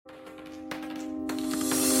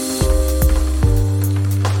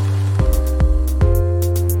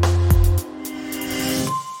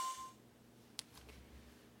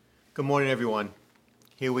Good morning, everyone.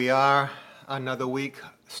 Here we are, another week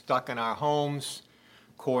stuck in our homes,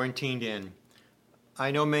 quarantined in. I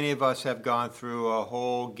know many of us have gone through a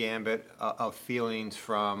whole gambit of feelings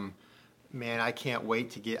from, man, I can't wait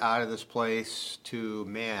to get out of this place, to,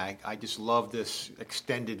 man, I just love this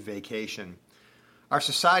extended vacation. Our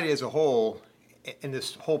society as a whole, in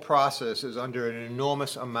this whole process, is under an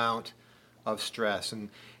enormous amount of stress. And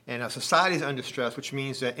our society is under stress, which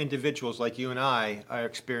means that individuals like you and I are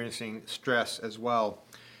experiencing stress as well.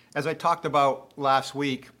 As I talked about last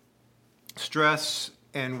week, stress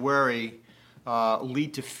and worry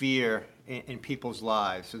lead to fear in people's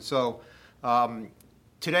lives. And so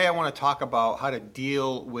today I want to talk about how to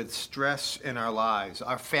deal with stress in our lives.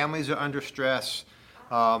 Our families are under stress.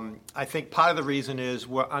 I think part of the reason is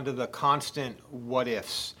we're under the constant what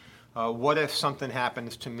ifs. What if something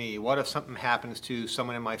happens to me? What if something happens to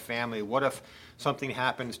someone in my family? What if something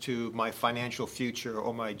happens to my financial future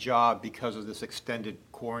or my job because of this extended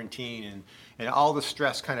quarantine? And all the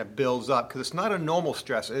stress kind of builds up, because it's not a normal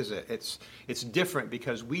stress, is it? It's different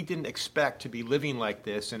because we didn't expect to be living like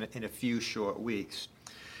this in a few short weeks.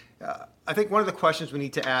 I think one of the questions we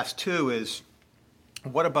need to ask too is,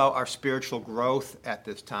 what about our spiritual growth at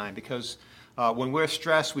this time? Because when we're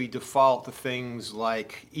stressed, we default to things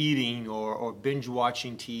like eating or binge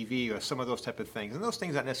watching TV or some of those type of things. And those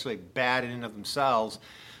things aren't necessarily bad in and of themselves,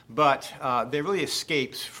 but they're really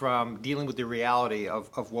escapes from dealing with the reality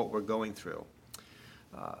of what we're going through.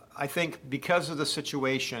 I think because of the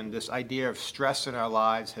situation, this idea of stress in our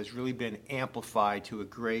lives has really been amplified to a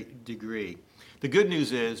great degree. The good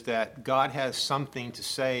news is that God has something to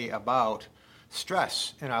say about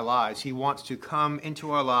stress in our lives. He wants to come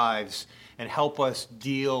into our lives and help us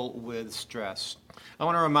deal with stress. I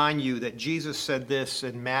want to remind you that Jesus said this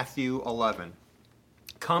in Matthew 11.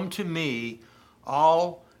 "Come to me,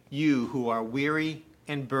 all you who are weary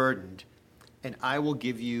and burdened, and I will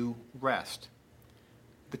give you rest."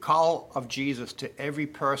 The call of Jesus to every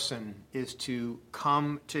person is to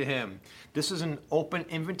come to him. This is an open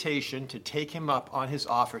invitation to take him up on his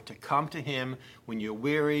offer, to come to him when you're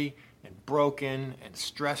weary and broken and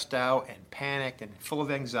stressed out and panicked and full of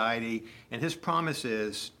anxiety. And his promise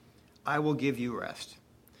is, I will give you rest.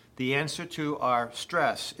 The answer to our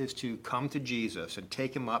stress is to come to Jesus and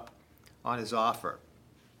take him up on his offer.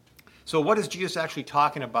 So what is Jesus actually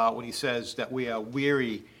talking about when he says that we are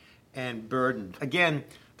weary and burdened? Again,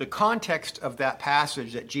 the context of that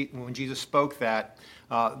passage, when Jesus spoke that,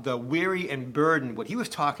 the weary and burdened, what he was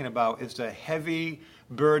talking about is the heavy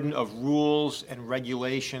burden of rules and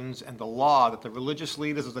regulations and the law that the religious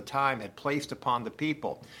leaders of the time had placed upon the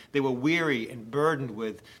people. They were weary and burdened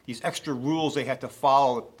with these extra rules they had to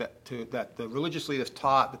follow that the religious leaders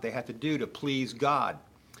taught that they had to do to please God.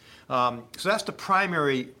 So that's the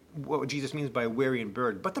primary, what Jesus means by weary and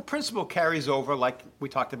burdened. But the principle carries over, like we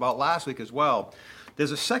talked about last week as well.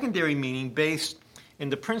 There's a secondary meaning based in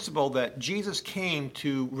the principle that Jesus came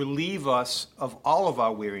to relieve us of all of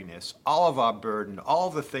our weariness, all of our burden, all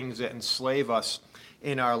of the things that enslave us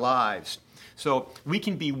in our lives. So we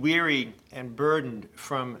can be weary and burdened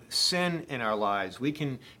from sin in our lives. We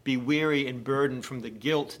can be weary and burdened from the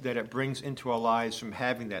guilt that it brings into our lives from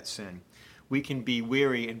having that sin. We can be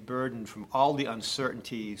weary and burdened from all the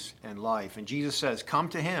uncertainties in life. And Jesus says, come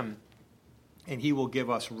to him, and he will give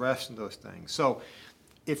us rest in those things. So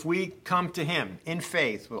if we come to him in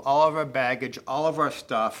faith with all of our baggage, all of our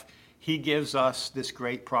stuff, he gives us this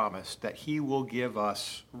great promise that he will give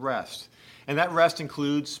us rest. And that rest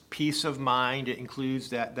includes peace of mind. It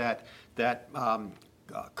includes that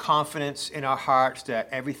confidence in our hearts that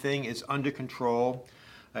everything is under control.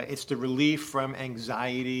 It's the relief from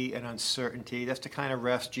anxiety and uncertainty. That's the kind of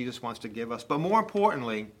rest Jesus wants to give us. But more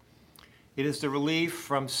importantly, it is the relief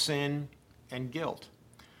from sin and guilt.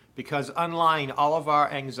 Because underlying all of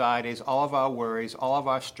our anxieties, all of our worries, all of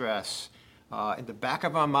our stress, in the back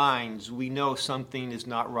of our minds, we know something is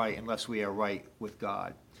not right unless we are right with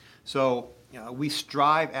God. So we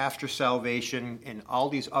strive after salvation in all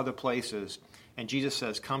these other places, and Jesus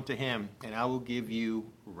says, come to him, and I will give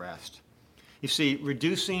you rest. You see,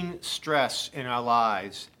 reducing stress in our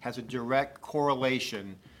lives has a direct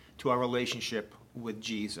correlation to our relationship with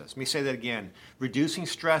Jesus. Let me say that again. Reducing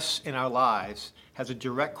stress in our lives has a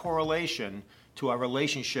direct correlation to our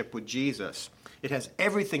relationship with Jesus. It has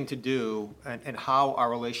everything to do and how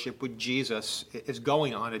our relationship with Jesus is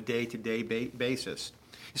going on a day-to-day basis.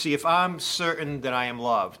 You see, if I'm certain that I am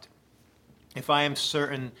loved, if I am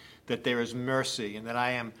certain that there is mercy and that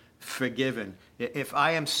I am forgiven, if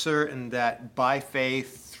I am certain that by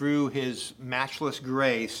faith through his matchless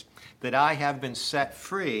grace that I have been set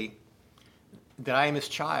free, that I am his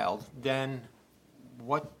child, then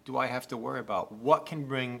what do I have to worry about? What can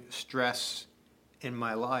bring stress in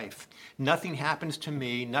my life? Nothing happens to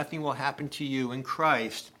me, nothing will happen to you in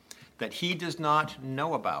Christ that he does not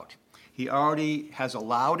know about. He already has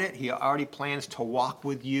allowed it. He already plans to walk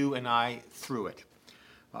with you and I through it.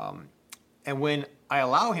 And when I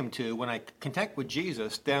allow him to, when I connect with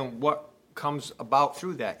Jesus, then what comes about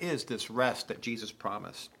through that is this rest that Jesus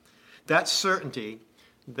promised. That certainty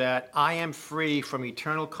that I am free from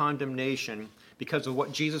eternal condemnation because of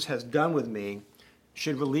what Jesus has done with me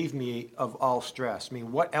should relieve me of all stress. I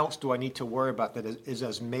mean, what else do I need to worry about that is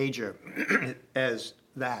as major as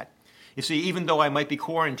that? You see, even though I might be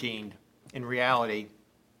quarantined, in reality,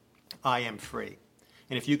 I am free.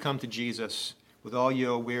 And if you come to Jesus with all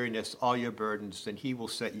your weariness, all your burdens, then he will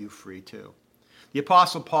set you free too. The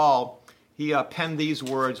Apostle Paul, he penned these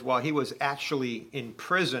words while he was actually in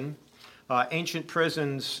prison. Ancient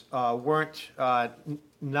prisons weren't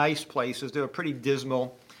nice places. They were pretty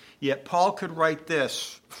dismal. Yet Paul could write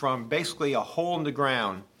this from basically a hole in the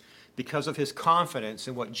ground because of his confidence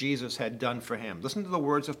in what Jesus had done for him. Listen to the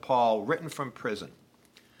words of Paul written from prison.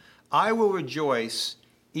 I will rejoice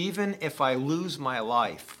even if I lose my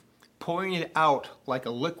life, pouring it out like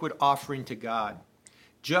a liquid offering to God,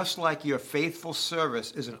 just like your faithful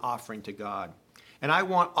service is an offering to God. And I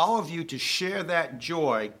want all of you to share that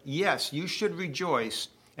joy. Yes, you should rejoice,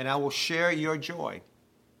 and I will share your joy.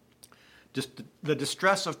 Just the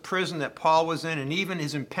distress of prison that Paul was in, and even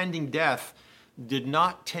his impending death, did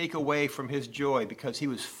not take away from his joy because he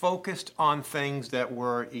was focused on things that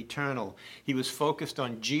were eternal. He was focused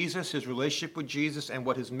on Jesus, his relationship with Jesus, and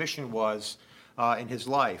what his mission was in his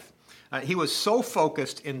life. He was so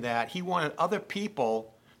focused in that he wanted other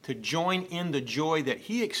people to join in the joy that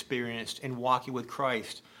he experienced in walking with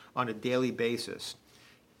Christ on a daily basis.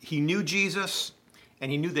 He knew Jesus, and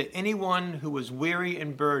he knew that anyone who was weary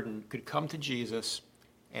and burdened could come to Jesus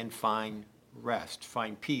and find rest,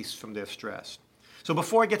 find peace from their stress. So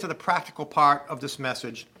before I get to the practical part of this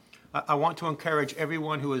message, I want to encourage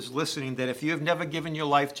everyone who is listening that if you have never given your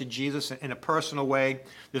life to Jesus in a personal way,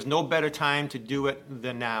 there's no better time to do it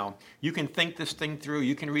than now. You can think this thing through.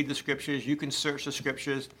 You can read the scriptures. You can search the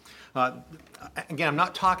scriptures. Again, I'm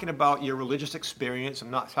not talking about your religious experience.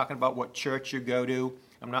 I'm not talking about what church you go to.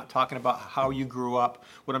 I'm not talking about how you grew up.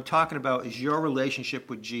 What I'm talking about is your relationship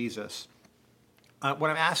with Jesus. What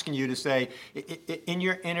I'm asking you to say, in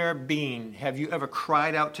your inner being, have you ever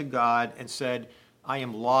cried out to God and said, I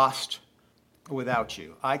am lost without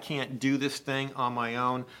you. I can't do this thing on my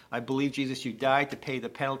own. I believe, Jesus, you died to pay the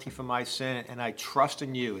penalty for my sin, and I trust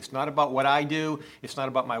in you. It's not about what I do. It's not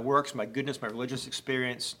about my works, my goodness, my religious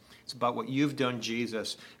experience. It's about what you've done,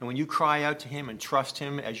 Jesus. And when you cry out to him and trust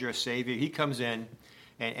him as your Savior, he comes in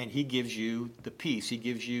and he gives you the peace. He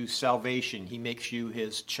gives you salvation. He makes you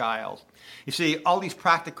his child. You see, all these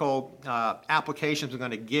practical applications we're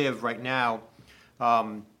going to give right now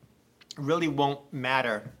really won't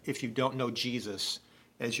matter if you don't know Jesus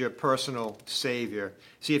as your personal Savior.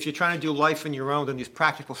 See, if you're trying to do life on your own, then these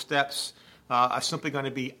practical steps are simply going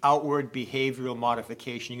to be outward behavioral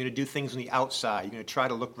modification. You're going to do things on the outside. You're going to try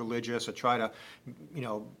to look religious or try to,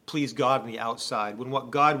 please God on the outside, when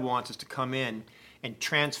what God wants is to come in and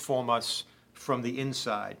transform us from the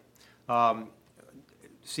inside.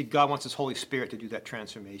 See, God wants his Holy Spirit to do that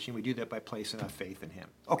transformation. We do that by placing our faith in him.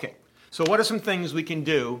 Okay, so what are some things we can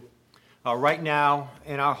do right now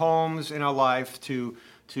in our homes, in our life, to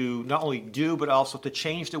not only do, but also to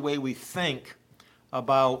change the way we think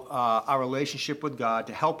about our relationship with God,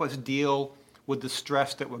 to help us deal with the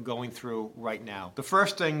stress that we're going through right now? The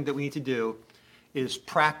first thing that we need to do is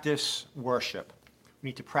practice worship. We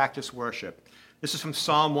need to practice worship. This is from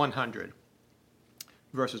Psalm 100,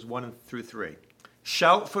 verses 1 through 3.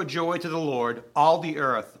 Shout for joy to the Lord, all the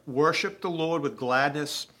earth. Worship the Lord with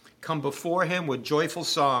gladness. Come before him with joyful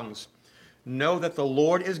songs. Know that the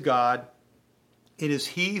Lord is God. It is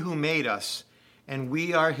he who made us, and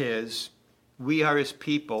we are his. We are his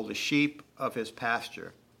people, the sheep of his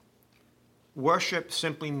pasture. Worship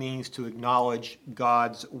simply means to acknowledge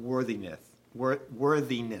God's worthiness.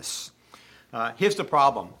 Here's the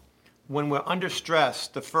problem. When we're under stress,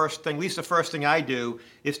 the first thing I do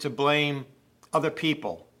is to blame other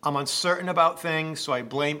people. I'm uncertain about things, so I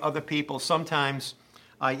blame other people. Sometimes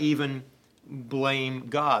I even blame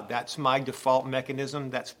God. That's my default mechanism.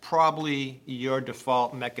 That's probably your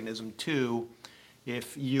default mechanism too,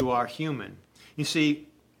 if you are human. You see,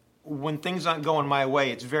 when things aren't going my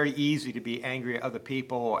way, it's very easy to be angry at other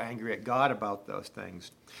people or angry at God about those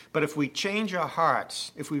things. But if we change our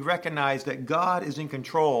hearts, if we recognize that God is in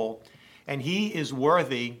control and he is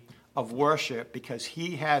worthy of worship because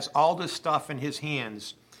he has all this stuff in his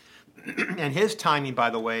hands, And his timing, by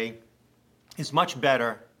the way, is much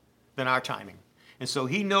better than our timing. And so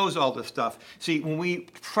he knows all this stuff. See, when we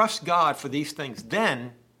trust God for these things,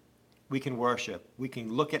 then we can worship. We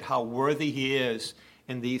can look at how worthy he is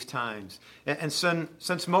in these times. And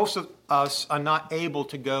since most of us are not able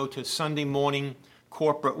to go to Sunday morning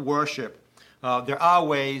corporate worship, there are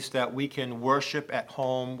ways that we can worship at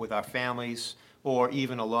home with our families or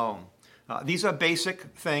even alone. These are basic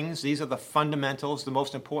things. These are the fundamentals. The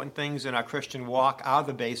most important things in our Christian walk are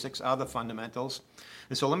the basics, are the fundamentals.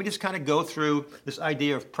 And so let me just kind of go through this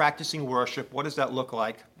idea of practicing worship. What does that look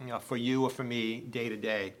like for you or for me day to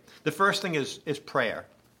day? The first thing is prayer.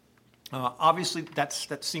 Obviously, that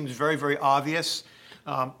seems very, very obvious,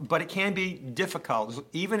 but it can be difficult.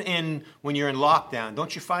 Even when you're in lockdown,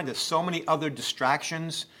 don't you find there's so many other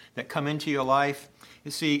distractions that come into your life?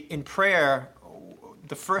 You see, in prayer,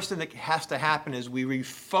 the first thing that has to happen is we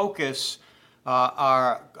refocus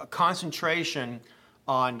our concentration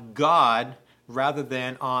on God rather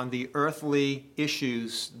than on the earthly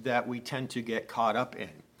issues that we tend to get caught up in.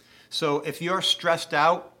 So if you're stressed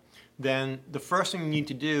out, then the first thing you need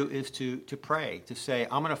to do is to pray, to say,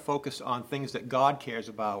 I'm going to focus on things that God cares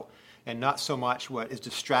about and not so much what is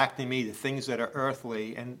distracting me, the things that are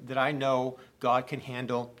earthly and that I know God can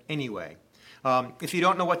handle anyway. If you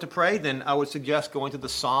don't know what to pray, then I would suggest going to the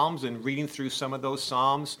Psalms and reading through some of those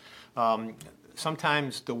Psalms.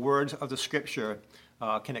 Sometimes the words of the Scripture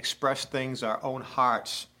can express things our own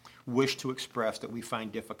hearts wish to express that we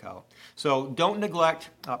find difficult. So don't neglect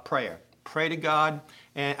prayer. Pray to God,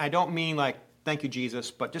 and I don't mean like, thank you,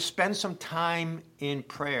 Jesus, but just spend some time in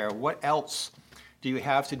prayer. What else do you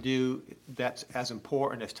have to do that's as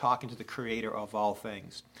important as talking to the Creator of all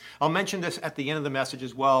things? I'll mention this at the end of the message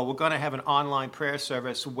as well. We're going to have an online prayer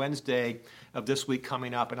service Wednesday of this week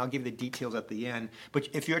coming up, and I'll give you the details at the end. But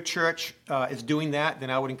if your church is doing that,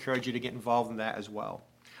 then I would encourage you to get involved in that as well.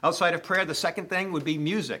 Outside of prayer, the second thing would be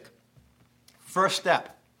music. First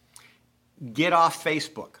step, get off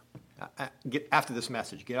Facebook. Get after this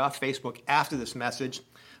message. Get off Facebook after this message.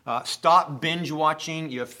 Stop binge watching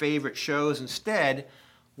your favorite shows. Instead,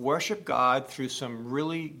 worship God through some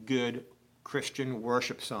really good Christian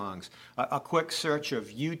worship songs. A quick search of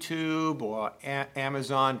YouTube or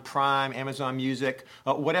Amazon Prime, Amazon Music,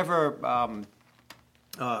 whatever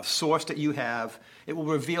source that you have, it will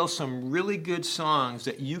reveal some really good songs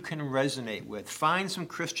that you can resonate with. Find some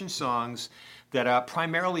Christian songs that are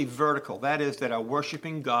primarily vertical, that is, that are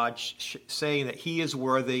worshiping God, saying that he is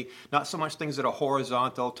worthy, not so much things that are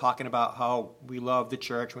horizontal, talking about how we love the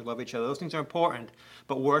church, we love each other. Those things are important,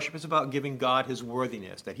 but worship is about giving God his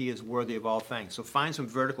worthiness, that he is worthy of all things. So find some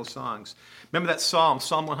vertical songs. Remember that Psalm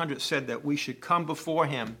 100 said that we should come before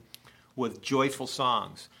him with joyful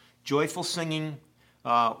songs. Joyful singing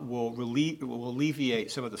will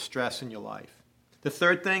alleviate some of the stress in your life. The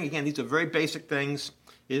third thing, again, these are very basic things,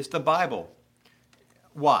 is the Bible.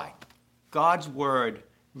 Why? God's word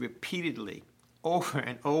repeatedly, over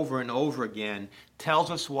and over and over again,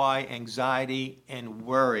 tells us why anxiety and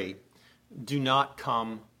worry do not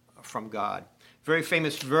come from God. Very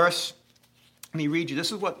famous verse. Let me read you.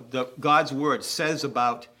 This is what God's word says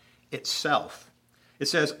about itself. It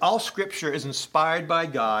says, all Scripture is inspired by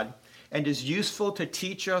God and is useful to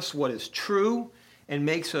teach us what is true and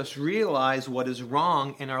makes us realize what is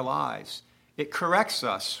wrong in our lives. It corrects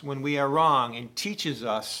us when we are wrong and teaches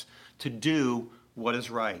us to do what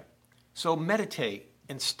is right. So meditate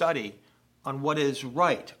and study on what is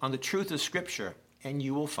right, on the truth of Scripture, and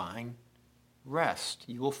you will find rest.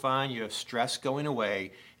 You will find your stress going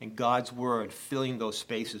away and God's word filling those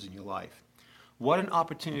spaces in your life. What an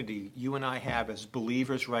opportunity you and I have as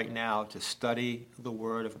believers right now to study the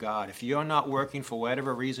Word of God. If you're not working for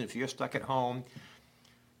whatever reason, if you're stuck at home,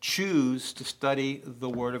 choose to study the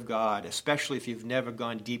Word of God, especially if you've never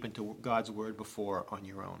gone deep into God's Word before on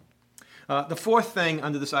your own. The fourth thing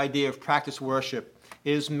under this idea of practice worship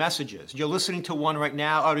is messages. You're listening to one right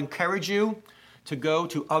now. I would encourage you to go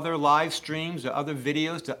to other live streams or other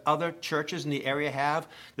videos that other churches in the area have.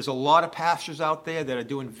 There's a lot of pastors out there that are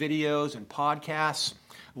doing videos and podcasts.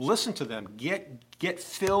 Listen to them. Get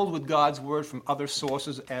filled with God's word from other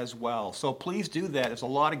sources as well. So please do that. There's a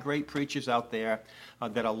lot of great preachers out there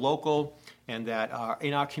that are local and that are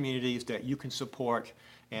in our communities that you can support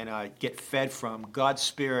and get fed from. God's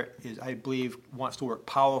Spirit, I believe, wants to work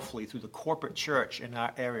powerfully through the corporate church in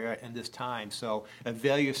our area in this time. So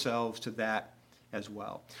avail yourselves to that as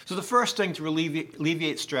well. So the first thing to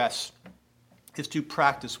alleviate stress is to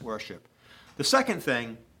practice worship. The second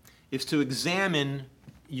thing is to examine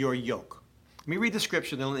your yoke. Let me read the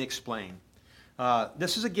scripture, then let me explain.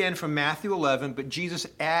 This is again from Matthew 11, but Jesus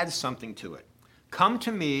adds something to it. Come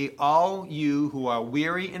to me, all you who are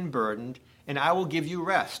weary and burdened, and I will give you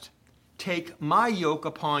rest. Take my yoke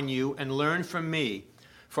upon you and learn from me,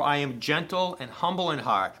 for I am gentle and humble in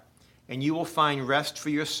heart, and you will find rest for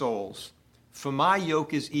your souls. For my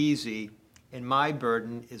yoke is easy and my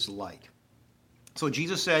burden is light. So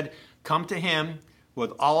Jesus said, come to him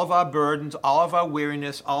with all of our burdens, all of our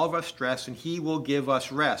weariness, all of our stress, and he will give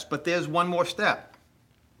us rest. But there's one more step.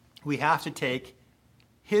 We have to take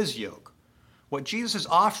his yoke. What Jesus is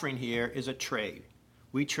offering here is a trade.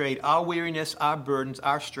 We trade our weariness, our burdens,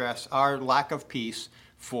 our stress, our lack of peace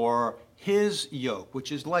for his yoke,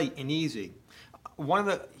 which is light and easy. One of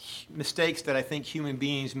the mistakes that I think human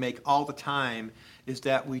beings make all the time is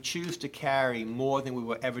that we choose to carry more than we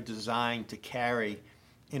were ever designed to carry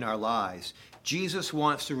in our lives. Jesus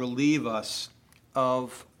wants to relieve us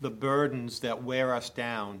of the burdens that wear us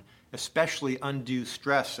down, especially undue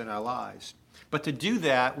stress in our lives. But to do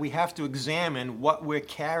that, we have to examine what we're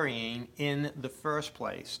carrying in the first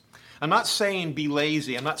place. I'm not saying be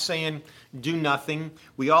lazy. I'm not saying do nothing.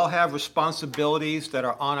 We all have responsibilities that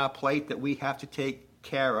are on our plate that we have to take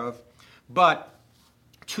care of. But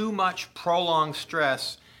too much prolonged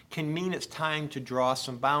stress can mean it's time to draw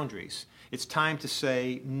some boundaries. It's time to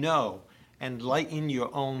say no and lighten your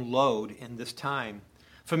own load in this time.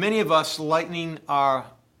 For many of us, lightening our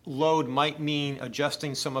load might mean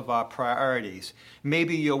adjusting some of our priorities.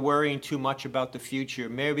 Maybe you're worrying too much about the future.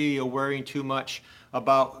 Maybe you're worrying too much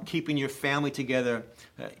about keeping your family together.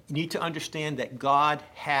 You need to understand that God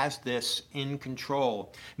has this in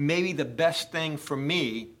control. Maybe the best thing for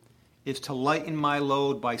me is to lighten my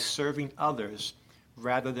load by serving others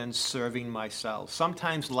rather than serving myself.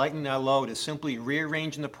 Sometimes lightening our load is simply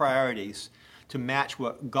rearranging the priorities to match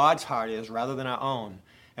what God's heart is rather than our own.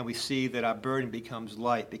 And we see that our burden becomes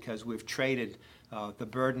light because we've traded the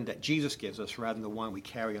burden that Jesus gives us rather than the one we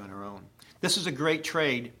carry on our own. This is a great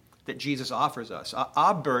trade that Jesus offers us.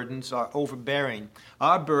 Our burdens are overbearing.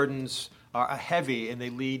 Our burdens are heavy and they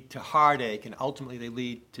lead to heartache and ultimately they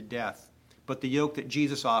lead to death. But the yoke that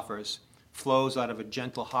Jesus offers flows out of a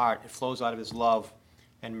gentle heart. It flows out of his love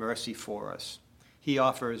and mercy for us. He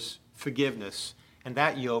offers forgiveness, and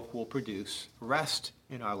that yoke will produce rest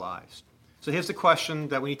in our lives. So here's the question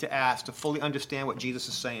that we need to ask to fully understand what Jesus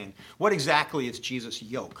is saying. What exactly is Jesus'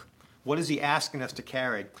 yoke? What is he asking us to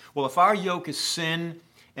carry? Well, if our yoke is sin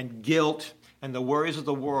and guilt and the worries of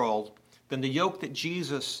the world, then the yoke that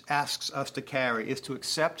Jesus asks us to carry is to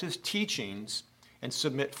accept his teachings and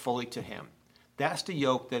submit fully to him. That's the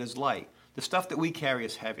yoke that is light. The stuff that we carry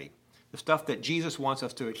is heavy. The stuff that Jesus wants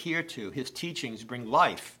us to adhere to, his teachings bring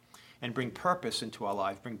life and bring purpose into our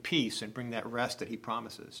life, bring peace and bring that rest that he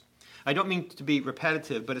promises. I don't mean to be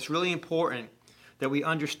repetitive, but it's really important that we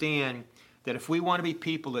understand that if we want to be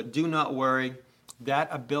people that do not worry, that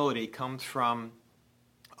ability comes from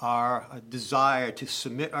our desire to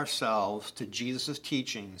submit ourselves to Jesus'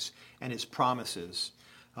 teachings and his promises.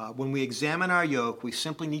 When we examine our yoke, we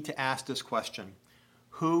simply need to ask this question: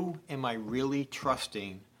 who am I really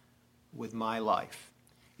trusting with my life?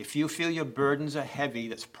 If you feel your burdens are heavy,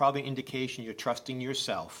 that's probably an indication you're trusting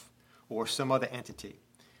yourself or some other entity.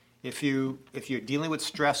 If you're dealing with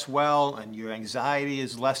stress well and your anxiety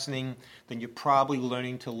is lessening, then you're probably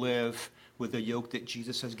learning to live with the yoke that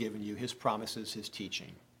Jesus has given you, his promises, his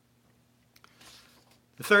teaching.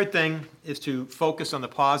 The third thing is to focus on the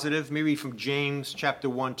positive. Let me read from James chapter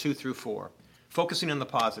 1, 2 through 4. Focusing on the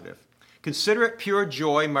positive. Consider it pure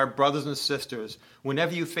joy, my brothers and sisters,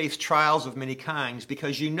 whenever you face trials of many kinds,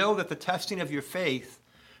 because you know that the testing of your faith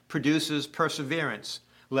produces perseverance.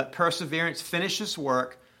 Let perseverance finish its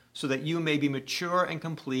work, so that you may be mature and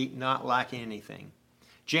complete, not lacking anything.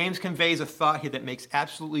 James conveys a thought here that makes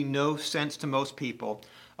absolutely no sense to most people.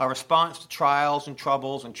 Our response to trials and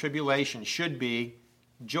troubles and tribulations should be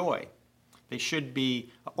joy. They should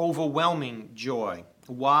be overwhelming joy.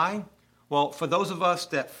 Why? Well, for those of us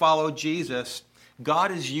that follow Jesus,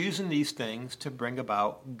 God is using these things to bring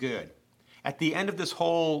about good. At the end of this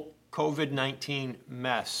whole COVID-19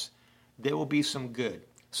 mess, there will be some good.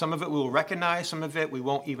 Some of it we will recognize, some of it we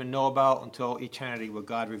won't even know about until eternity, where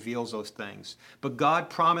God reveals those things. But God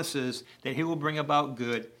promises that he will bring about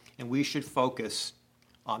good, and we should focus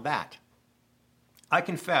on that. I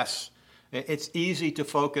confess, it's easy to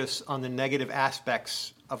focus on the negative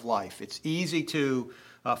aspects of life. It's easy to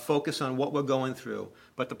focus on what we're going through.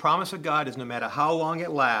 But the promise of God is no matter how long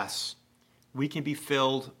it lasts, we can be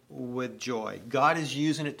filled with joy. God is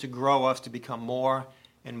using it to grow us to become more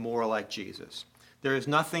and more like Jesus. There is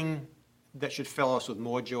nothing that should fill us with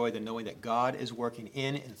more joy than knowing that God is working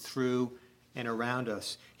in and through and around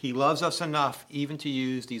us. He loves us enough even to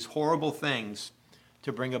use these horrible things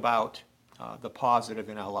to bring about the positive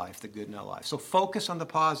in our life, the good in our life. So focus on the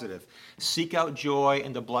positive. Seek out joy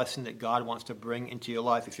and the blessing that God wants to bring into your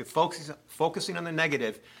life. If you're focusing on the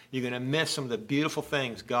negative, you're going to miss some of the beautiful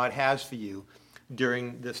things God has for you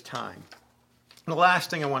during this time. And the last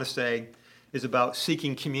thing I want to say is about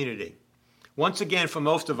seeking community. Once again, for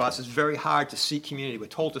most of us, it's very hard to seek community. We're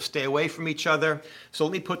told to stay away from each other. So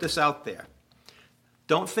let me put this out there.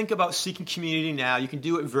 Don't think about seeking community now. You can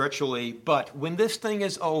do it virtually. But when this thing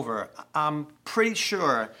is over, I'm pretty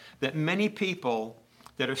sure that many people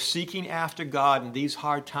that are seeking after God in these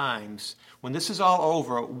hard times, when this is all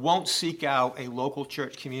over, won't seek out a local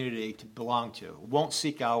church community to belong to, won't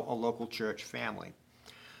seek out a local church family.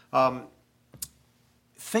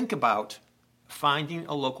 Think about finding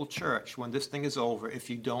a local church when this thing is over if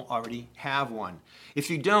you don't already have one. If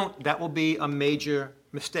you don't, that will be a major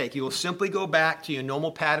mistake. You will simply go back to your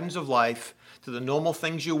normal patterns of life, to the normal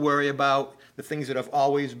things you worry about, the things that have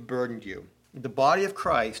always burdened you. The body of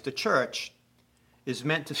Christ, the church, is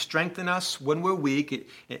meant to strengthen us when we're weak,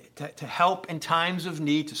 to help in times of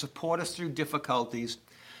need, to support us through difficulties,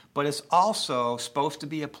 but it's also supposed to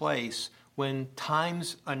be a place when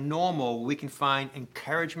times are normal, we can find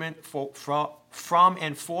encouragement from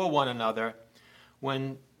and for one another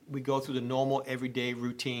when we go through the normal everyday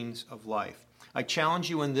routines of life. I challenge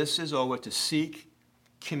you when this is over to seek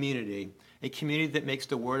community, a community that makes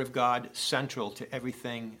the Word of God central to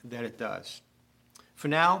everything that it does. For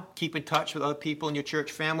now, keep in touch with other people in your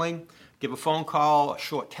church family. Give a phone call, a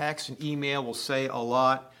short text, an email will say a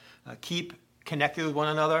lot. Keep connected with one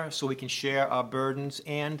another so we can share our burdens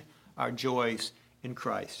and our joys in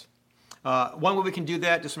Christ. One way we can do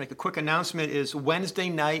that, just to make a quick announcement, is Wednesday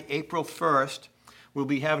night, April 1st, we'll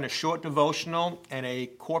be having a short devotional and a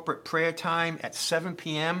corporate prayer time at 7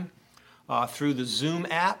 p.m. Through the Zoom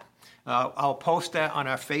app. I'll post that on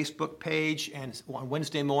our Facebook page and on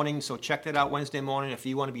Wednesday morning, so check that out Wednesday morning if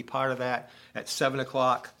you want to be part of that at 7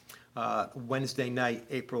 o'clock Wednesday night,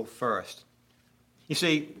 April 1st. You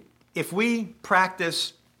see, if we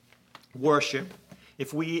practice worship,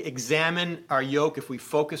 if we examine our yoke, if we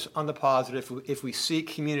focus on the positive, if we seek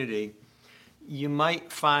community, you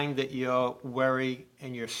might find that your worry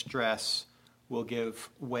and your stress will give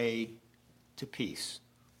way to peace.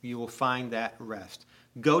 You will find that rest.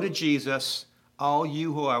 Go to Jesus, all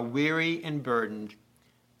you who are weary and burdened,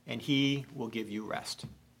 and he will give you rest.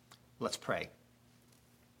 Let's pray.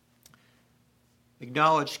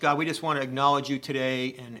 God, we just want to acknowledge you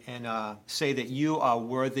today and say that you are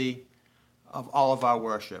worthy of all of our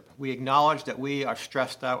worship. We acknowledge that we are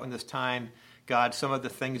stressed out in this time. God, some of the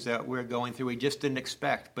things that we're going through we just didn't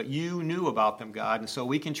expect, but you knew about them, God, and so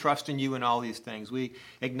we can trust in you in all these things. We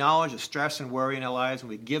acknowledge the stress and worry in our lives, and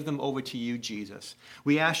we give them over to you, Jesus.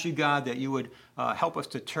 We ask you, God, that you would help us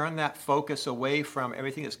to turn that focus away from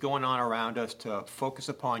everything that's going on around us to focus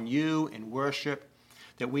upon you and worship,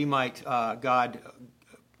 that we might, God,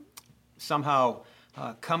 somehow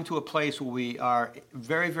come to a place where we are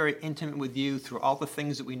very, very intimate with you through all the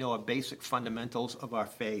things that we know are basic fundamentals of our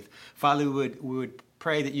faith. Father, we would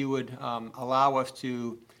pray that you would allow us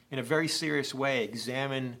to, in a very serious way,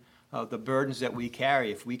 examine the burdens that we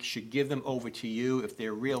carry, if we should give them over to you, if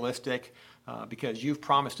they're realistic, because you've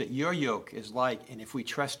promised that your yoke is light, and if we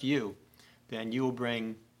trust you, then you will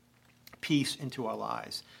bring peace into our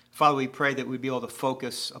lives. Father, we pray that we'd be able to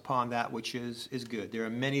focus upon that which is good. There are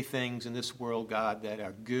many things in this world, God, that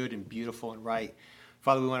are good and beautiful and right.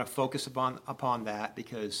 Father, we want to focus upon that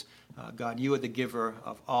because, God, you are the giver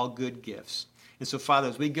of all good gifts. And so, Father,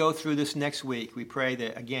 as we go through this next week, we pray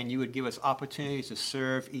that, again, you would give us opportunities to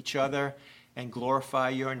serve each other and glorify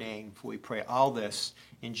your name. For we pray all this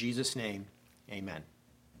in Jesus' name, amen.